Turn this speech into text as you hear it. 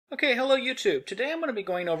Okay, hello YouTube. Today I'm going to be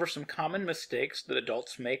going over some common mistakes that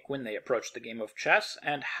adults make when they approach the game of chess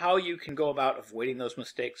and how you can go about avoiding those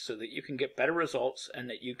mistakes so that you can get better results and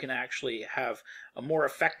that you can actually have a more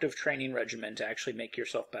effective training regimen to actually make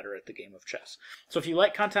yourself better at the game of chess. So if you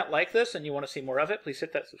like content like this and you want to see more of it, please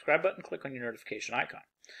hit that subscribe button, click on your notification icon.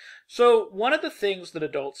 So one of the things that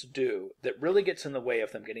adults do that really gets in the way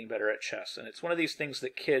of them getting better at chess, and it's one of these things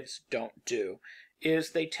that kids don't do,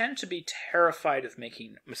 is they tend to be terrified of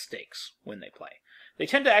making mistakes when they play. They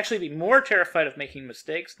tend to actually be more terrified of making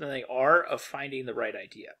mistakes than they are of finding the right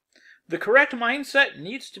idea. The correct mindset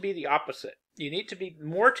needs to be the opposite. You need to be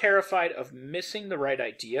more terrified of missing the right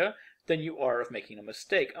idea than you are of making a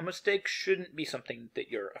mistake. A mistake shouldn't be something that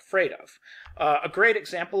you're afraid of. A great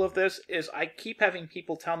example of this is I keep having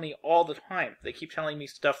people tell me all the time. They keep telling me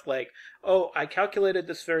stuff like, oh, I calculated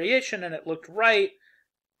this variation and it looked right.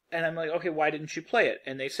 And I'm like, okay, why didn't you play it?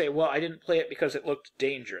 And they say, well, I didn't play it because it looked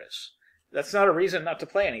dangerous. That's not a reason not to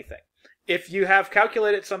play anything. If you have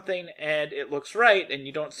calculated something and it looks right and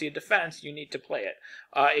you don't see a defense, you need to play it.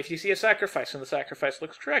 If you see a sacrifice and the sacrifice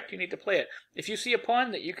looks correct, you need to play it. If you see a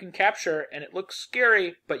pawn that you can capture and it looks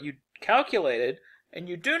scary, but you calculated and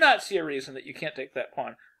you do not see a reason that you can't take that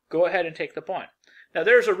pawn, go ahead and take the pawn. Now,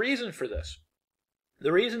 there's a reason for this.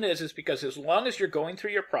 The reason is because as long as you're going through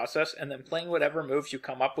your process and then playing whatever moves you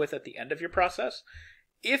come up with at the end of your process,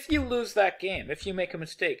 if you lose that game, if you make a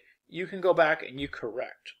mistake, you can go back and you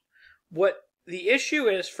correct. What the issue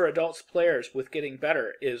is for adults players with getting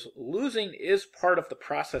better is losing is part of the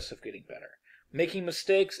process of getting better. Making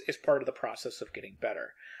mistakes is part of the process of getting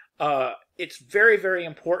better. It's very, very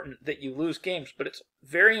important that you lose games, but it's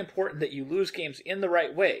very important that you lose games in the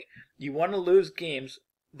right way. You want to lose games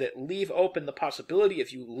that leave open the possibility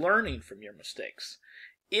of you learning from your mistakes.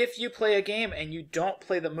 If you play a game and you don't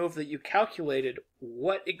play the move that you calculated,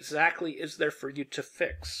 what exactly is there for you to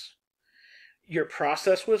fix? Your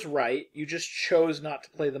process was right, you just chose not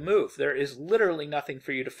to play the move. There is literally nothing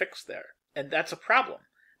for you to fix there. And that's a problem,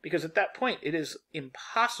 because at that point it is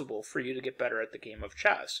impossible for you to get better at the game of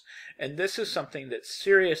chess. And this is something that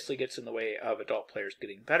seriously gets in the way of adult players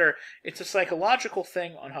getting better. It's a psychological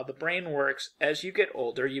thing on how the brain works. As you get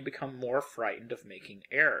older, you become more frightened of making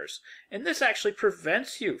errors. And this actually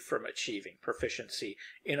prevents you from achieving proficiency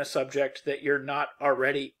in a subject that you're not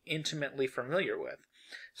already intimately familiar with.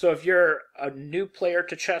 So if you're a new player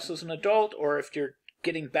to chess as an adult, or if you're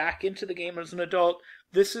getting back into the game as an adult,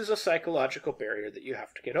 this is a psychological barrier that you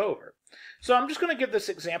have to get over. So I'm just going to give this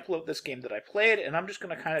example of this game that I played, and I'm just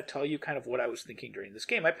going to kind of tell you kind of what I was thinking during this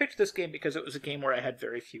game. I picked this game because it was a game where I had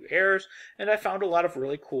very few errors, and I found a lot of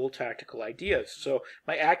really cool tactical ideas. So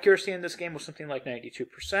my accuracy in this game was something like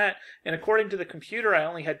 92%, and according to the computer, I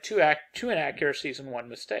only had two inaccuracies and one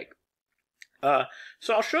mistake.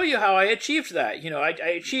 So I'll show you how I achieved that. I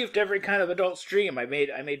achieved every kind of adult's dream. I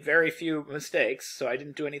made very few mistakes, so I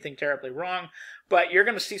didn't do anything terribly wrong. But you're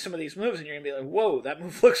going to see some of these moves, and you're going to be like, whoa, that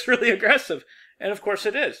move looks really aggressive. And of course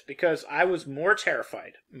it is, because I was more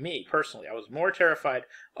terrified, me personally, I was more terrified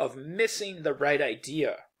of missing the right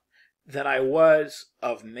idea than I was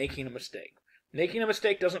of making a mistake. Making a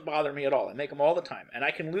mistake doesn't bother me at all. I make them all the time. And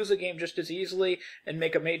I can lose a game just as easily and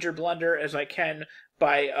make a major blunder as I can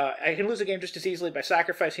I can lose a game just as easily by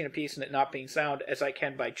sacrificing a piece and it not being sound as I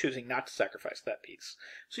can by choosing not to sacrifice that piece.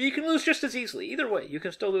 So you can lose just as easily. Either way, you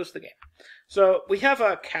can still lose the game. So we have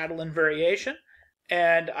a Catalan variation,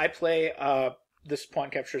 and I play this pawn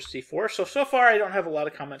captures c4. So far I don't have a lot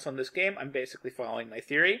of comments on this game. I'm basically following my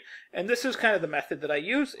theory. And this is kind of the method that I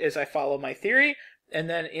use, is I follow my theory, and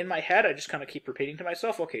then in my head, I just kind of keep repeating to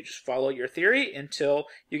myself, okay, just follow your theory until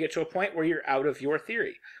you get to a point where you're out of your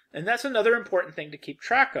theory. And that's another important thing to keep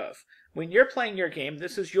track of. When you're playing your game,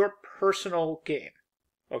 this is your personal game.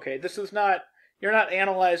 Okay, this is not, you're not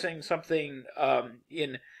analyzing something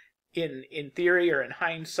in theory or in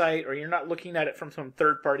hindsight, or you're not looking at it from some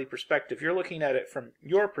third-party perspective. You're looking at it from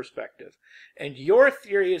your perspective. And your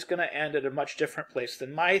theory is going to end at a much different place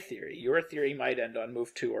than my theory. Your theory might end on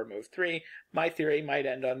move 2 or move 3. My theory might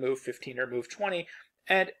end on move 15 or move 20.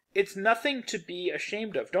 And it's nothing to be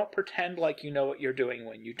ashamed of. Don't pretend like you know what you're doing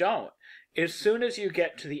when you don't. As soon as you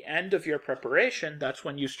get to the end of your preparation, that's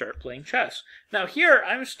when you start playing chess. Now here,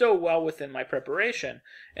 I'm still well within my preparation,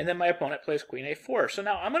 and then my opponent plays queen a4. So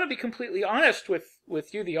now I'm going to be completely honest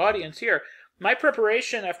with you, the audience here. My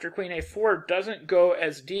preparation after queen a4 doesn't go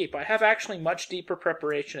as deep. I have actually much deeper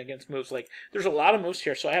preparation against moves like, there's a lot of moves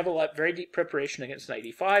here, so I have very deep preparation against knight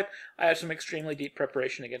e5. I have some extremely deep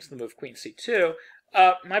preparation against the move queen c2.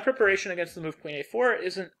 My preparation against the move queen a4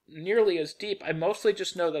 isn't nearly as deep. I mostly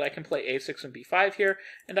just know that I can play a6 and b5 here,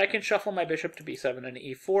 and I can shuffle my bishop to b7 and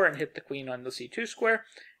e4 and hit the queen on the c2 square.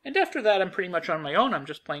 And after that, I'm pretty much on my own. I'm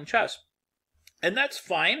just playing chess. And that's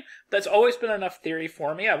fine. That's always been enough theory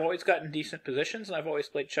for me. I've always gotten decent positions, and I've always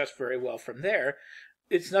played chess very well from there.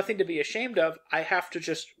 It's nothing to be ashamed of. I have to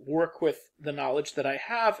just work with the knowledge that I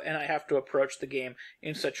have, and I have to approach the game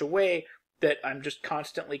in such a way that I'm just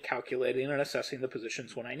constantly calculating and assessing the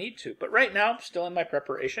positions when I need to. But right now, still in my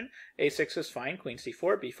preparation, a6 is fine, queen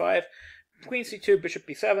c4, b5, queen c2, bishop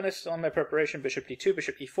b7 is still in my preparation, bishop d2,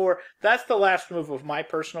 bishop e4. That's the last move of my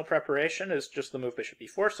personal preparation, is just the move bishop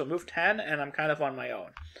e4. So move 10, and I'm kind of on my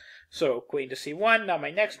own. So queen to c1. Now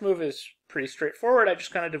my next move is pretty straightforward. I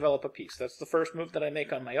just kind of develop a piece. That's the first move that I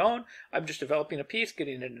make on my own. I'm just developing a piece,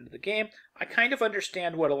 getting it into the game. I kind of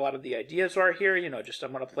understand what a lot of the ideas are here. You know, just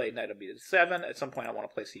I'm going to play knight on b7. At some point I want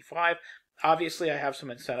to play c5. Obviously I have some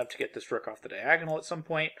incentive to get this rook off the diagonal at some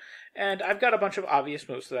point. And I've got a bunch of obvious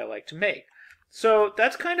moves that I like to make. So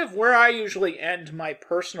that's kind of where I usually end my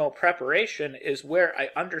personal preparation, is where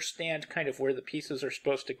I understand kind of where the pieces are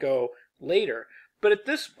supposed to go later. But at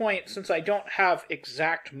this point, since I don't have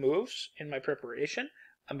exact moves in my preparation,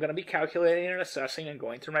 I'm going to be calculating and assessing and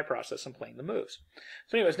going through my process and playing the moves.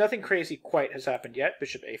 So anyways, nothing crazy quite has happened yet.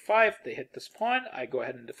 Bishop a5, they hit this pawn. I go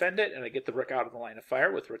ahead and defend it, and I get the rook out of the line of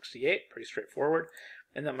fire with rook c8. Pretty straightforward.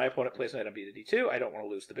 And then my opponent plays knight on b to d2. I don't want to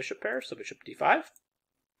lose the bishop pair, so bishop d5.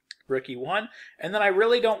 Rook e1, and then I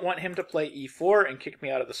really don't want him to play e4 and kick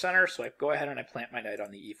me out of the center, so I go ahead and I plant my knight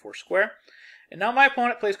on the e4 square. And now my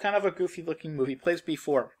opponent plays kind of a goofy looking move. He plays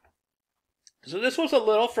b4. So this was a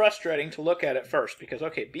little frustrating to look at first, because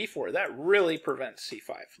okay, b4, that really prevents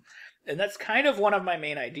c5. And that's kind of one of my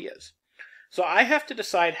main ideas. So I have to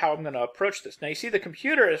decide how I'm going to approach this. Now you see the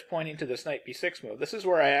computer is pointing to this knight b6 move. This is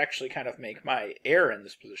where I actually kind of make my error in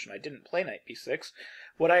this position. I didn't play knight b6.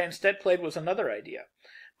 What I instead played was another idea.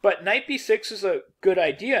 But knight b6 is a good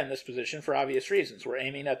idea in this position for obvious reasons. We're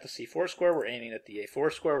aiming at the c4 square, we're aiming at the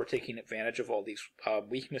a4 square, we're taking advantage of all these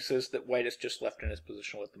weaknesses that white has just left in his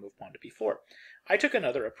position with the move pawn to b4. I took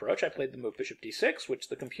another approach. I played the move bishop d6, which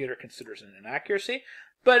the computer considers an inaccuracy,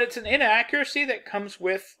 but it's an inaccuracy that comes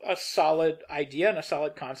with a solid idea and a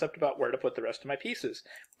solid concept about where to put the rest of my pieces.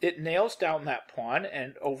 It nails down that pawn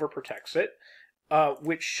and overprotects it,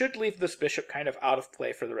 which should leave this bishop kind of out of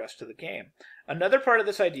play for the rest of the game. Another part of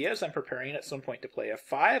this idea is I'm preparing at some point to play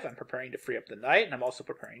f5, I'm preparing to free up the knight, and I'm also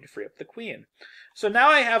preparing to free up the queen. So now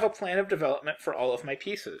I have a plan of development for all of my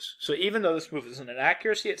pieces. So even though this move is an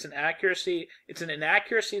inaccuracy, it's an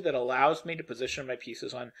inaccuracy that allows me to position my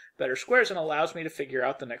pieces on better squares and allows me to figure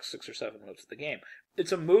out the next 6 or 7 moves of the game.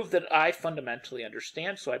 It's a move that I fundamentally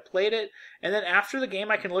understand, so I played it, and then after the game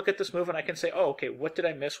I can look at this move and I can say, oh, okay, what did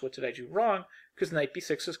I miss, what did I do wrong? Because knight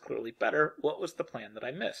b6 is clearly better. What was the plan that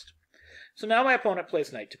I missed? So now my opponent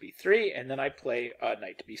plays knight to b3, and then I play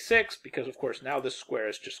knight to b6, because of course now this square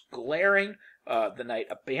is just glaring. The knight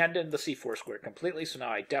abandoned the c4 square completely, so now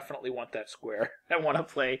I definitely want that square.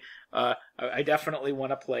 I definitely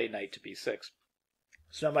want to play knight to b6.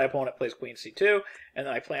 So now my opponent plays queen c2, and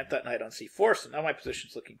then I plant that knight on c4, so now my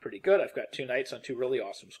position's looking pretty good. I've got 2 knights on 2 really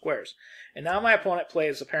awesome squares. And now my opponent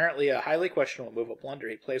plays apparently a highly questionable move, a blunder.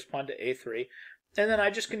 He plays pawn to a3, and then I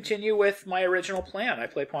just continue with my original plan. I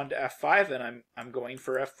play pawn to f5, and I'm going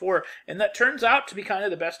for f4, and that turns out to be kind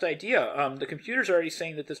of the best idea. The computer's already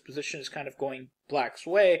saying that this position is kind of going black's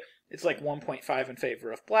way. It's like 1.5 in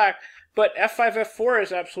favor of black, but f5, f4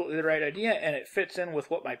 is absolutely the right idea, and it fits in with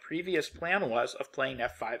what my previous plan was of playing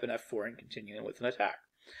f5 and f4 and continuing with an attack.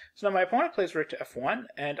 So now my opponent plays rook to f1,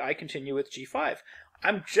 and I continue with g5.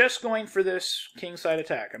 I'm just going for this kingside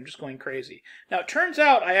attack. I'm just going crazy. Now, it turns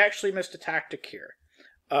out I actually missed a tactic here.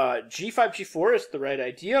 G5, G4 is the right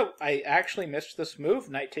idea. I actually missed this move.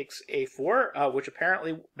 Knight takes A4,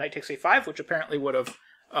 Knight takes A5, which apparently would have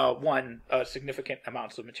won significant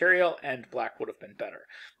amounts of material, and black would have been better.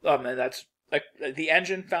 And that's the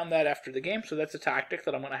engine found that after the game, so that's a tactic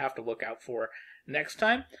that I'm going to have to look out for next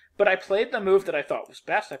time. But I played the move that I thought was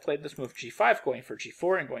best. I played this move G5, going for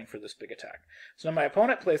G4 and going for this big attack. So now my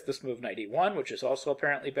opponent plays this move Knight E1, which is also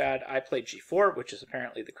apparently bad. I played G4, which is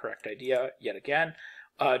apparently the correct idea yet again.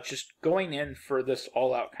 Just going in for this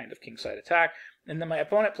all-out kind of kingside attack. And then my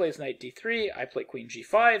opponent plays Knight D3, I play Queen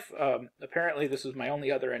G5. Apparently this is my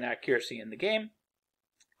only other inaccuracy in the game.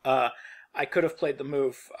 I could have played the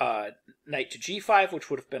move Knight to G5, which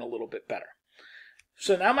would have been a little bit better.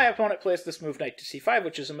 So now my opponent plays this move Knight to C5,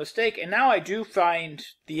 which is a mistake, and now I do find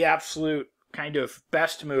the absolute kind of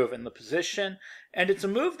best move in the position, and it's a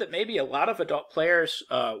move that maybe a lot of adult players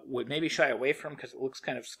would maybe shy away from because it looks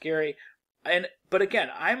kind of scary. But again,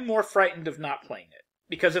 I'm more frightened of not playing it.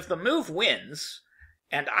 Because if the move wins,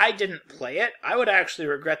 and I didn't play it, I would actually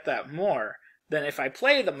regret that more than if I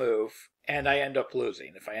play the move and I end up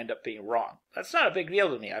losing, if I end up being wrong. That's not a big deal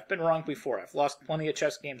to me. I've been wrong before. I've lost plenty of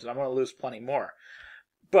chess games, and I'm going to lose plenty more.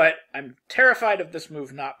 But I'm terrified of this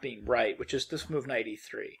move not being right, which is this move knight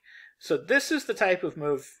e3. So this is the type of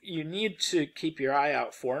move you need to keep your eye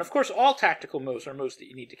out for. And of course, all tactical moves are moves that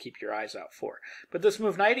you need to keep your eyes out for. But this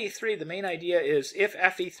move knight e3, the main idea is if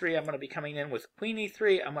fe3, I'm going to be coming in with queen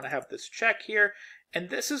e3. I'm going to have this check here. And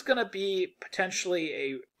this is going to be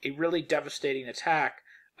potentially a really devastating attack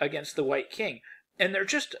against the white king. And there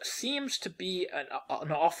just seems to be an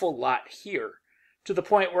awful lot here, to the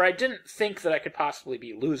point where I didn't think that I could possibly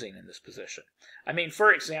be losing in this position. I mean,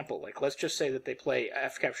 for example, like let's just say that they play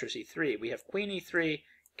f captures e3. We have queen e3,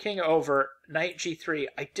 king over, knight g3.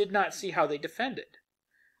 I did not see how they defended.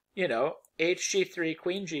 You know, hg3,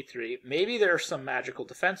 queen g3. Maybe there's some magical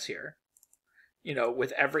defense here, you know,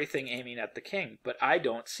 with everything aiming at the king, but I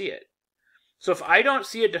don't see it. So if I don't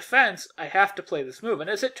see a defense, I have to play this move.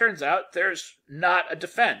 And as it turns out, there's not a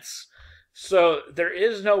defense. So there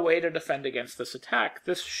is no way to defend against this attack.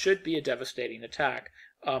 This should be a devastating attack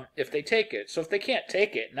if they take it. So if they can't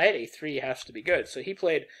take it, knight a3 has to be good. So he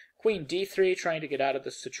played queen d3, trying to get out of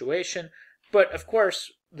this situation. But of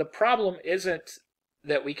course, the problem isn't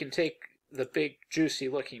that we can take the big,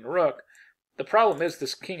 juicy-looking rook. The problem is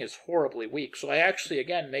this king is horribly weak. So I actually,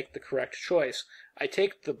 again, make the correct choice. I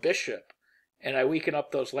take the bishop, and I weaken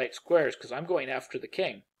up those light squares because I'm going after the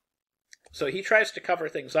king. So he tries to cover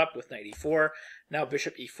things up with knight e4. Now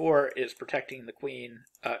bishop e4 is protecting the queen,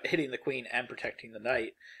 hitting the queen and protecting the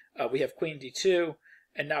knight. We have queen d2,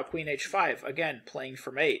 and now queen h5, again, playing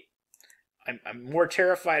for mate. I'm more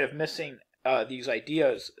terrified of missing these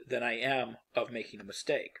ideas than I am of making a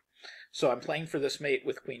mistake. So I'm playing for this mate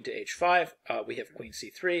with queen to h5. We have queen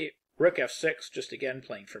c3, rook f6, just again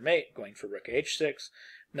playing for mate, going for rook h6,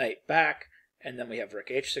 knight back. And then we have rook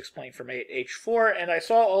h6 playing for mate h4, and I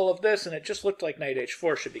saw all of this, and it just looked like knight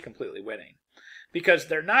h4 should be completely winning. Because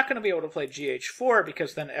they're not going to be able to play gh4,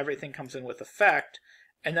 because then everything comes in with effect.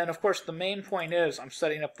 And then, of course, the main point is I'm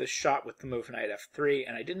setting up this shot with the move knight f3,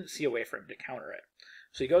 and I didn't see a way for him to counter it.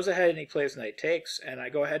 So he goes ahead and he plays knight takes, and I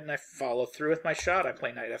go ahead and I follow through with my shot. I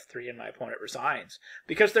play knight f3, and my opponent resigns.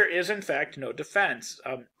 Because there is, in fact, no defense.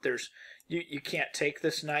 You can't take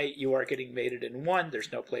this knight. You are getting mated in one.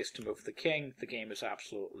 There's no place to move the king. The game is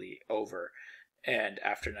absolutely over. And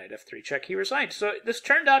after knight f3 check, he resigned. So this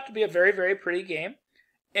turned out to be a very, very pretty game.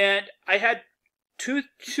 And I had two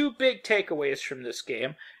big takeaways from this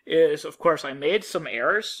game. Is, of course, I made some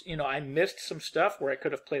errors. You know, I missed some stuff where I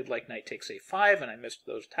could have played like knight takes a5, and I missed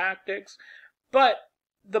those tactics. But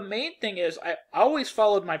the main thing is I always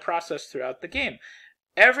followed my process throughout the game.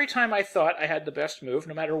 Every time I thought I had the best move,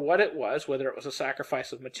 no matter what it was, whether it was a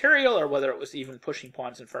sacrifice of material or whether it was even pushing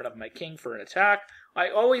pawns in front of my king for an attack, I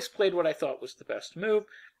always played what I thought was the best move.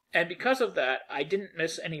 And because of that, I didn't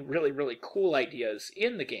miss any really, really cool ideas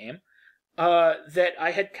in the game that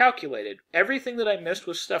I had calculated. Everything that I missed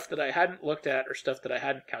was stuff that I hadn't looked at or stuff that I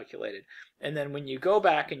hadn't calculated. And then when you go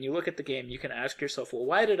back and you look at the game, you can ask yourself, well,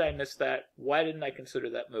 why did I miss that? Why didn't I consider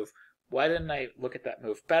that move? Why didn't I look at that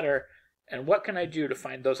move better? And what can I do to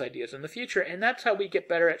find those ideas in the future? And that's how we get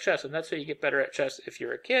better at chess. And that's how you get better at chess if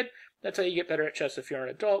you're a kid. That's how you get better at chess if you're an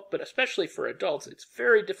adult. But especially for adults, it's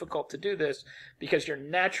very difficult to do this because you're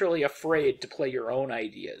naturally afraid to play your own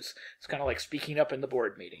ideas. It's kind of like speaking up in the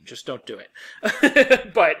board meeting. Just don't do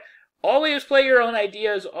it. But always play your own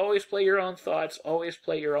ideas. Always play your own thoughts. Always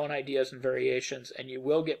play your own ideas and variations. And you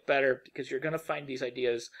will get better because you're going to find these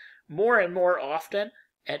ideas more and more often.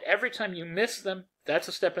 And every time you miss them, that's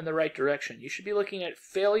a step in the right direction. You should be looking at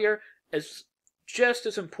failure as just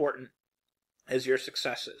as important as your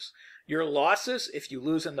successes. Your losses, if you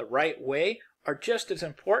lose in the right way, are just as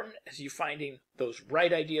important as you finding those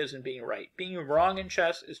right ideas and being right. Being wrong in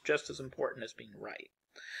chess is just as important as being right.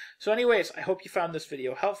 So anyways, I hope you found this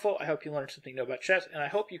video helpful. I hope you learned something new about chess, and I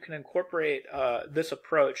hope you can incorporate this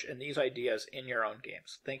approach and these ideas in your own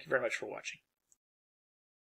games. Thank you very much for watching.